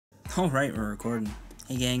Alright, we're recording.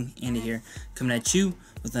 Hey gang, Andy here, coming at you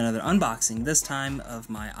with another unboxing, this time of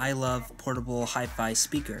my iLuv portable hi-fi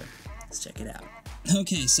speaker. Let's check it out.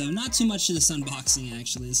 Okay, so not too much to this unboxing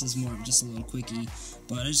actually, this is more of just a little quickie,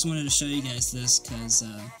 but I just wanted to show you guys this because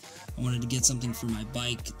I wanted to get something for my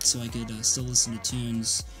bike so I could still listen to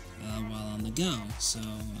tunes while on the go. So,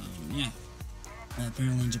 yeah.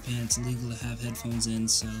 Apparently in Japan it's illegal to have headphones in,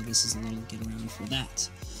 so this is a little get around for that.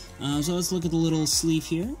 So let's look at the little sleeve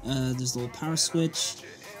here. There's a little power switch,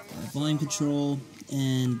 volume control,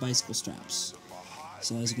 and bicycle straps.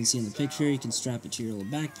 So as you can see in the picture, you can strap it to your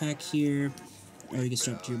little backpack here, or you can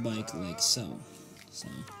strap it to your bike like so.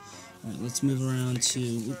 Alright, let's move around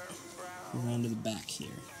to the back here,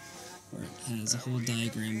 where it has a whole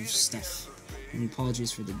diagram of stuff. And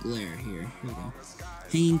apologies for the glare here. Here we go.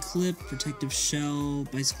 Hanging clip, protective shell,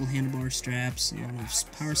 bicycle handlebar straps, and a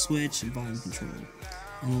power switch, and volume control.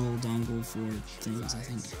 And a little dongle for things, I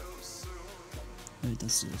think. Wait,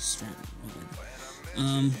 that's the strap.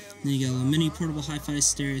 Then you got a little mini portable hi-fi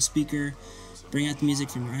stereo speaker. Bring out the music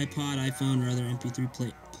from your iPod, iPhone, or other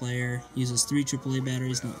MP3 player. Uses 3 AAA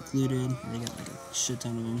batteries, not included. They got like a shit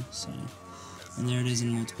ton of them. So, and there it is in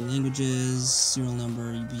multiple languages. Serial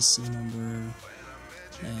number, UBC number,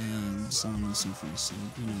 and so on and so forth. So,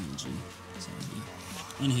 green. So,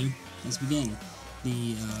 yeah. Anywho, let's begin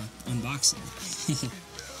the unboxing.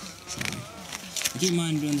 So, keep in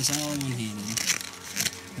mind I'm doing this all one-handed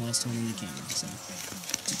whilst holding the camera. So,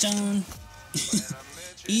 ta-chan!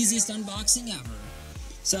 Easiest unboxing ever.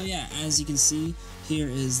 So yeah, as you can see, here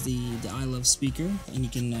is the iLuv speaker, and you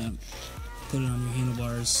can put it on your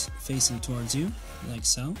handlebars facing towards you, like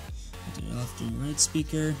so. With your left and your right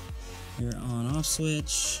speaker, your on-off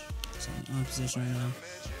switch. It's in on position right now.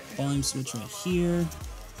 Volume switch right here,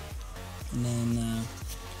 and then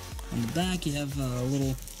on the back you have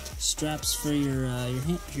little straps for your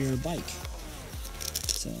bike.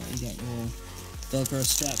 So you got your little Velcro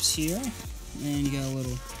straps here, and you got a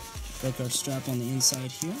little Velcro strap on the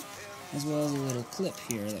inside here, as well as a little clip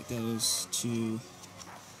here that goes to,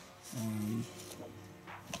 I'm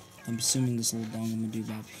assuming this little dongle would do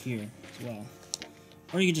up here as well.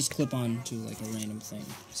 Or you could just clip on to like a random thing.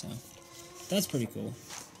 So that's pretty cool.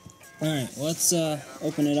 Alright, let's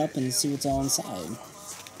open it up and see what's all inside.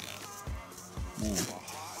 Man.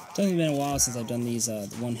 It's only been a while since I've done these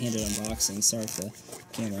one-handed unboxings. Sorry if the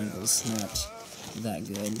camera angle's not that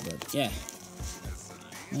good, but yeah.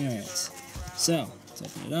 Alright, so let's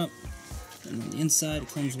open it up. And on the inside it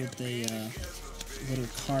comes with a little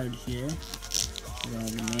card here.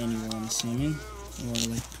 The manual, I'm assuming, or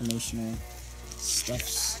like promotional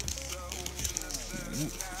stuffs.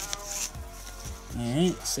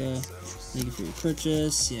 Alright, so thank you for your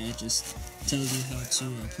purchase. Yeah, it just tells you how to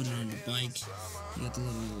put it on your bike. You got the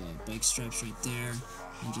little bike straps right there,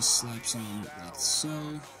 and just slaps on like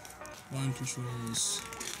so. Volume controls,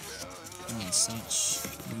 and such.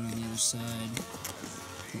 And on the other side,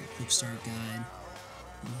 quick start guide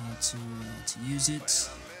on how to use it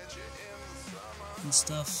and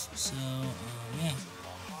stuff. So yeah,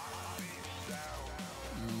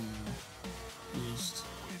 just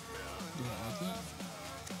do it like that,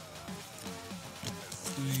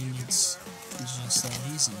 and it's just that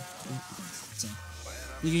easy. So,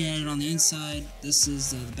 looking at it on the inside, this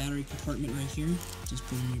is the battery compartment right here. Just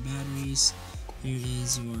put in your batteries. Here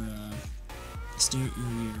is your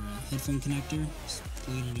headphone connector. Just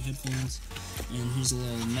plug it in your headphones. And here's a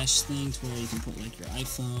little mesh thing to where you can put like your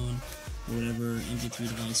iPhone or whatever MP3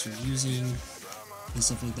 device you're using and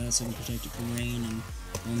stuff like that, so it can protect it from rain and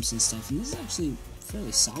bumps and stuff. And this is actually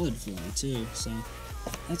fairly solid feeling too, so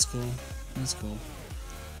that's cool. That's cool.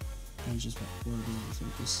 I just wore it out of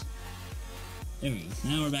focus. There we go.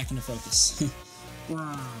 Now we're back into focus.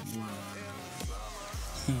 Alright.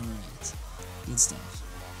 Good stuff.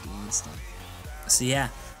 Good stuff. So yeah,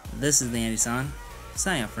 this is TheAndySan.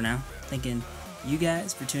 Signing off for now. Thanking you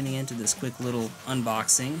guys for tuning in to this quick little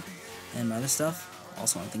unboxing and my other stuff.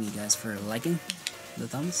 Also want to thank you guys for liking, the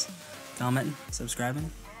thumbs, commenting, subscribing,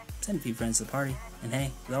 send a few friends to the party. And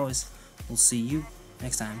hey, as always, we'll see you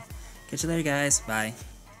next time. Catch you later, guys. Bye.